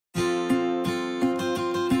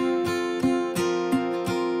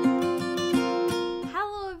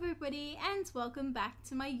welcome back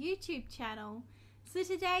to my YouTube channel. So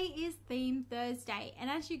today is Theme Thursday, and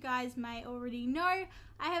as you guys may already know,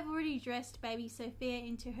 I have already dressed baby Sophia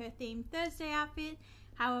into her Theme Thursday outfit.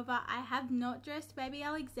 However, I have not dressed baby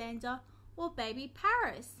Alexander or baby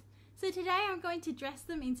Paris. So today I'm going to dress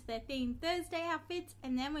them into their Theme Thursday outfits,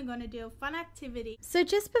 and then we're going to do a fun activity. So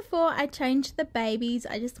just before I change the babies,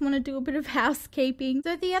 I just want to do a bit of housekeeping.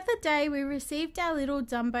 So the other day we received our little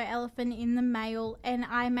Dumbo elephant in the mail, and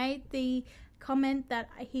I made the comment that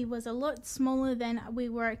he was a lot smaller than we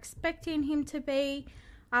were expecting him to be.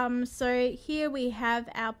 So here we have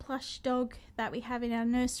our plush dog that we have in our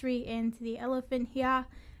nursery and the elephant here.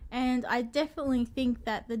 And I definitely think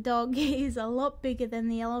that the dog is a lot bigger than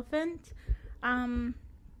the elephant.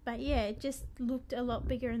 But yeah, it just looked a lot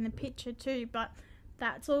bigger in the picture too. But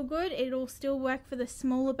that's all good. It'll still work for the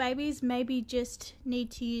smaller babies. Maybe just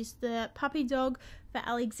need to use the puppy dog for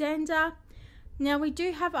Alexander. Now we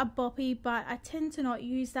do have a boppy, but I tend to not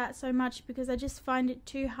use that so much because I just find it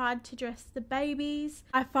too hard to dress the babies.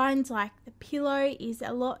 I find like the pillow is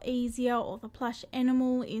a lot easier, or the plush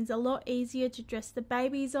animal is a lot easier to dress the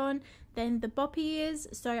babies on than the boppy is,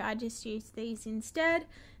 so I just use these instead.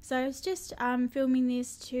 So I was just filming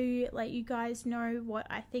this to let you guys know what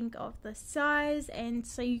I think of the size, and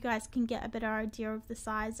so you guys can get a better idea of the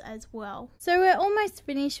size as well. So we're almost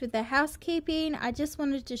finished with the housekeeping. I just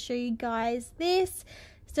wanted to show you guys this.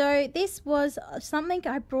 So this was something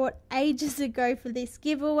I brought ages ago for this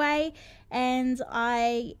giveaway, and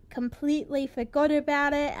I completely forgot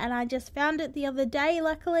about it, and I just found it the other day,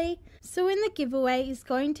 luckily. So in the giveaway is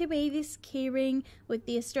going to be this keyring with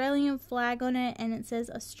the Australian flag on it, and it says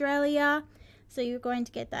Australia. So you're going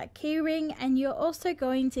to get that keyring, and you're also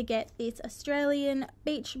going to get this Australian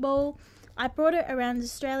beach ball. I brought it around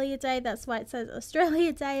Australia Day, that's why it says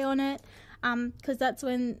Australia Day on it. Because that's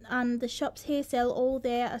when the shops here sell all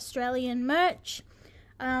their Australian merch.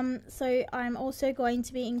 So I'm also going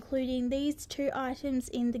to be including these two items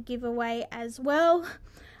in the giveaway as well.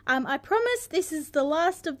 I promise this is the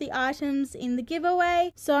last of the items in the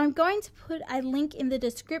giveaway, so I'm going to put a link in the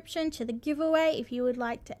description to the giveaway if you would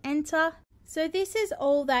like to enter. So this is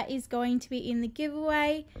all that is going to be in the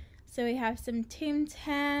giveaway. So we have some Tim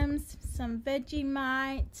Tams, some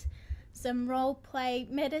Vegemite, some role play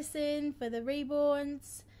medicine for the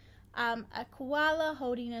reborns, a koala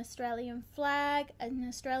holding an Australian flag, an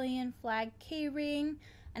Australian flag keyring,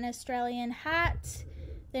 an Australian hat.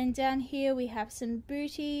 Then down here we have some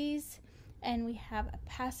booties, and we have a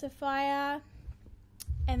pacifier,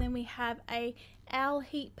 and then we have a owl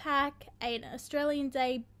heat pack, an Australian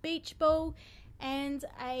Day beach ball, and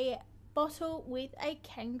a bottle with a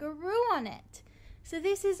kangaroo on it. So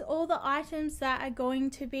this is all the items that are going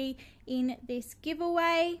to be in this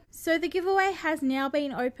giveaway. So the giveaway has now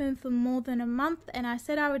been open for more than a month, and I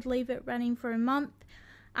said I would leave it running for a month.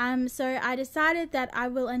 So I decided that I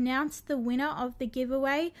will announce the winner of the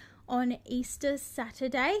giveaway on Easter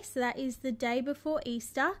Saturday. So that is the day before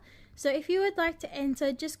Easter. So if you would like to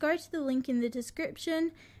enter, just go to the link in the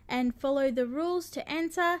description and follow the rules to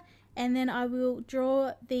enter, and then I will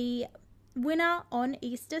draw the winner on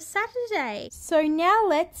Easter Saturday. So now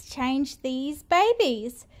let's change these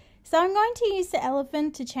babies. So I'm going to use the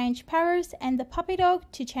elephant to change Paris and the puppy dog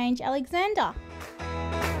to change Alexander.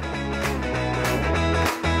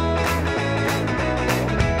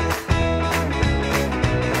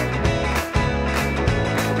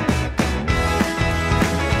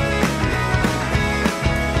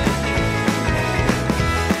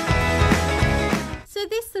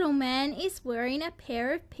 This little man is wearing a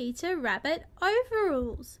pair of Peter Rabbit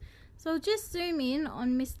overalls. So I'll just zoom in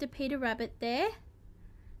on Mr. Peter Rabbit there.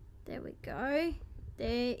 There we go.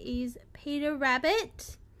 There is Peter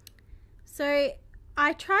Rabbit. So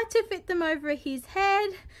I tried to fit them over his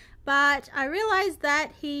head, but I realized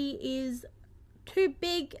that he is too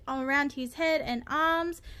big around his head and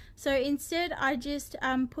arms. So instead I just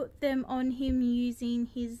put them on him using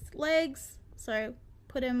his legs. So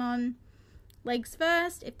put him on legs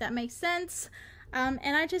first, if that makes sense.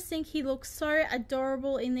 And I just think he looks so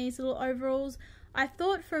adorable in these little overalls. I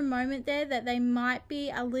thought for a moment there that they might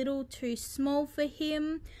be a little too small for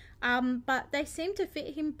him, but they seem to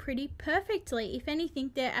fit him pretty perfectly. If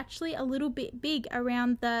anything, they're actually a little bit big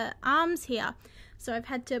around the arms here, so I've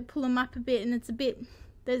had to pull them up a bit, and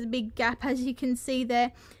there's a big gap, as you can see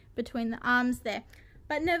there, between the arms there.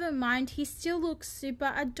 But never mind, he still looks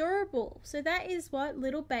super adorable. So that is what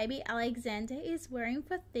little baby Alexander is wearing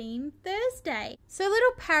for Theme Thursday. So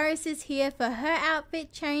little Paris is here for her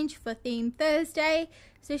outfit change for Theme Thursday.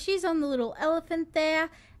 So she's on the little elephant there.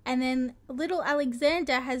 And then little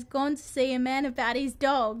Alexander has gone to see a man about his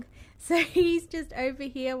dog. So he's just over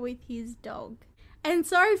here with his dog. And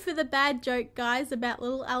sorry for the bad joke, guys, about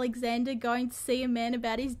little Alexander going to see a man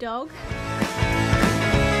about his dog.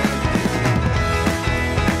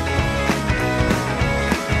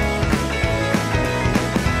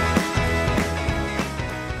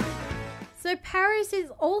 So Paris is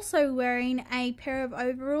also wearing a pair of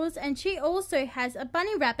overalls, and she also has a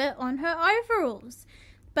bunny rabbit on her overalls,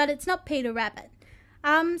 but it's not Peter Rabbit.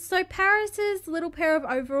 So Paris's little pair of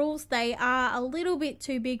overalls, they are a little bit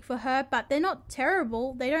too big for her, but they're not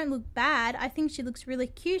terrible. They don't look bad. I think she looks really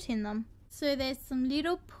cute in them. So there's some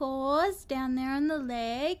little paws down there on the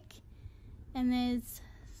leg, and there's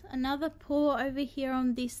another paw over here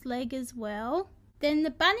on this leg as well. Then the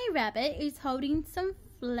bunny rabbit is holding some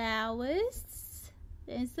flowers.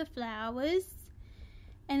 There's the flowers.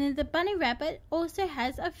 And then the bunny rabbit also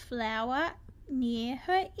has a flower near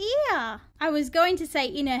her ear. I was going to say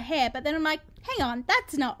in her hair, but then I'm like, hang on,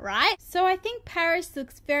 that's not right. So I think Paris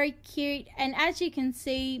looks very cute, and as you can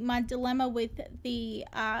see, my dilemma with the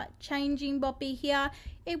changing boppy here,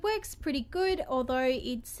 it works pretty good, although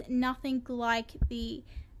it's nothing like the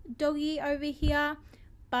doggy over here,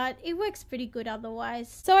 but it works pretty good otherwise.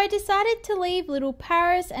 So I decided to leave little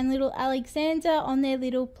Paris and little Alexander on their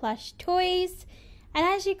little plush toys. And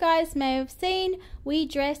as you guys may have seen, we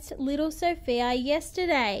dressed little Sophia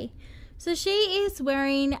yesterday. So she is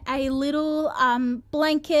wearing a little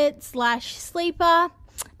blanket slash sleeper,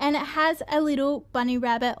 and it has a little bunny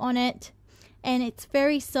rabbit on it, and it's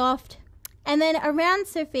very soft. And then around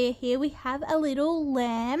Sophia here we have a little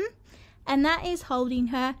lamb, and that is holding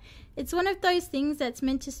her. It's one of those things that's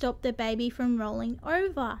meant to stop the baby from rolling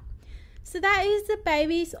over. So that is the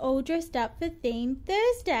babies all dressed up for Theme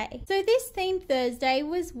Thursday. So this Theme Thursday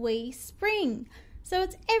was Wee Spring. So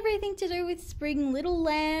it's everything to do with spring, little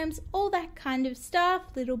lambs, all that kind of stuff,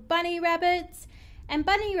 little bunny rabbits. And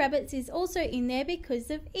bunny rabbits is also in there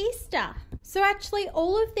because of Easter. So actually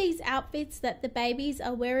all of these outfits that the babies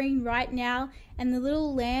are wearing right now, and the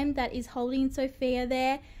little lamb that is holding Sophia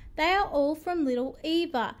there, they are all from little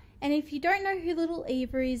Eva. And if you don't know who little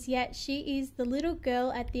Eva is yet, she is the little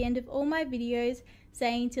girl at the end of all my videos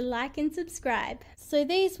saying to like and subscribe. So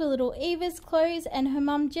these were little Eva's clothes, and her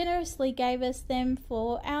mum generously gave us them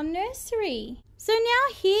for our nursery. So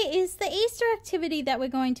now here is the Easter activity that we're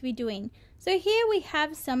going to be doing. So here we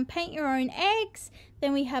have some paint your own eggs,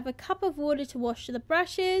 then we have a cup of water to wash the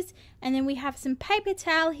brushes, and then we have some paper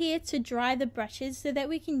towel here to dry the brushes so that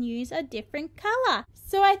we can use a different colour.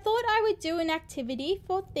 So I thought I would do an activity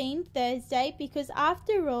for Theme Thursday, because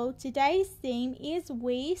after all, today's theme is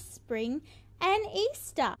Wee Spring and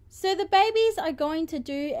Easter. So the babies are going to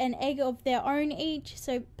do an egg of their own each.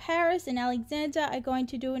 So Paris and Alexander are going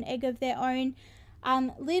to do an egg of their own.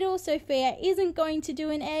 Little Sophia isn't going to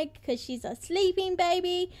do an egg because she's a sleeping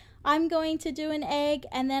baby. I'm going to do an egg,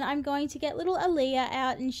 and then I'm going to get little Aaliyah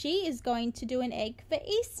out, and she is going to do an egg for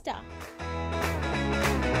Easter.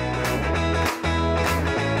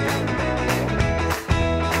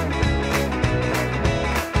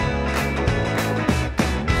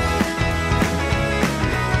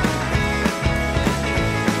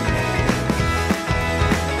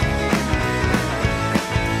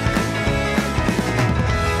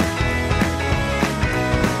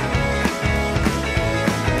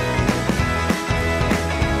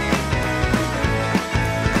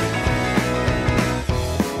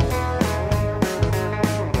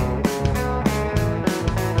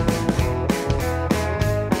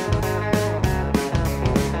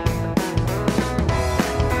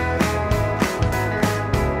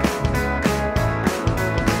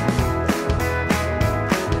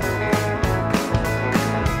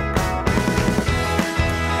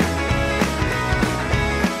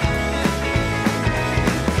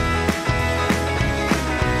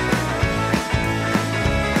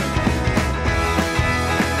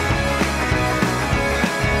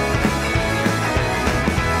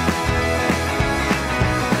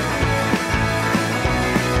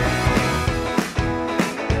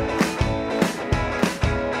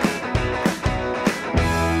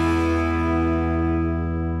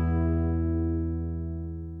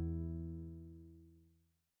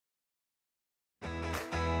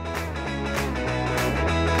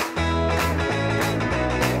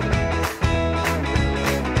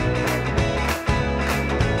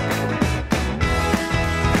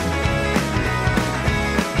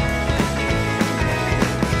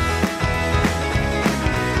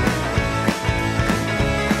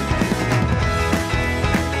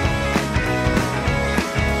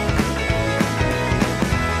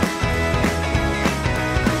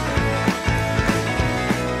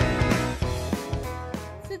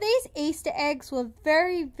 Easter eggs were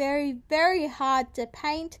very, very, very hard to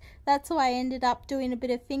paint. That's why I ended up doing a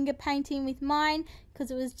bit of finger painting with mine,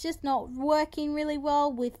 because it was just not working really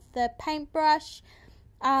well with the paintbrush.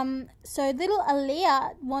 So little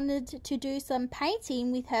Aaliyah wanted to do some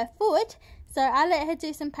painting with her foot, so I let her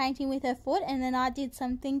do some painting with her foot, and then I did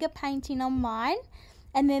some finger painting on mine.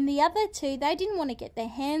 And then the other two, they didn't want to get their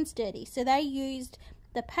hands dirty, so they used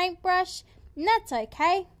the paintbrush, and that's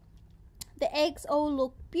okay. The eggs all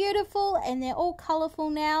look beautiful and they're all colourful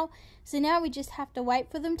now, so now we just have to wait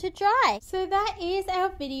for them to dry. So that is our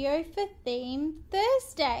video for Theme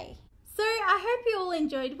Thursday. So I hope you all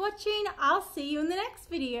enjoyed watching. I'll see you in the next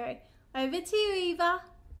video. Over to you, Eva.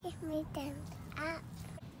 Give me thumbs up.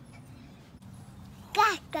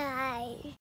 Bye, guys.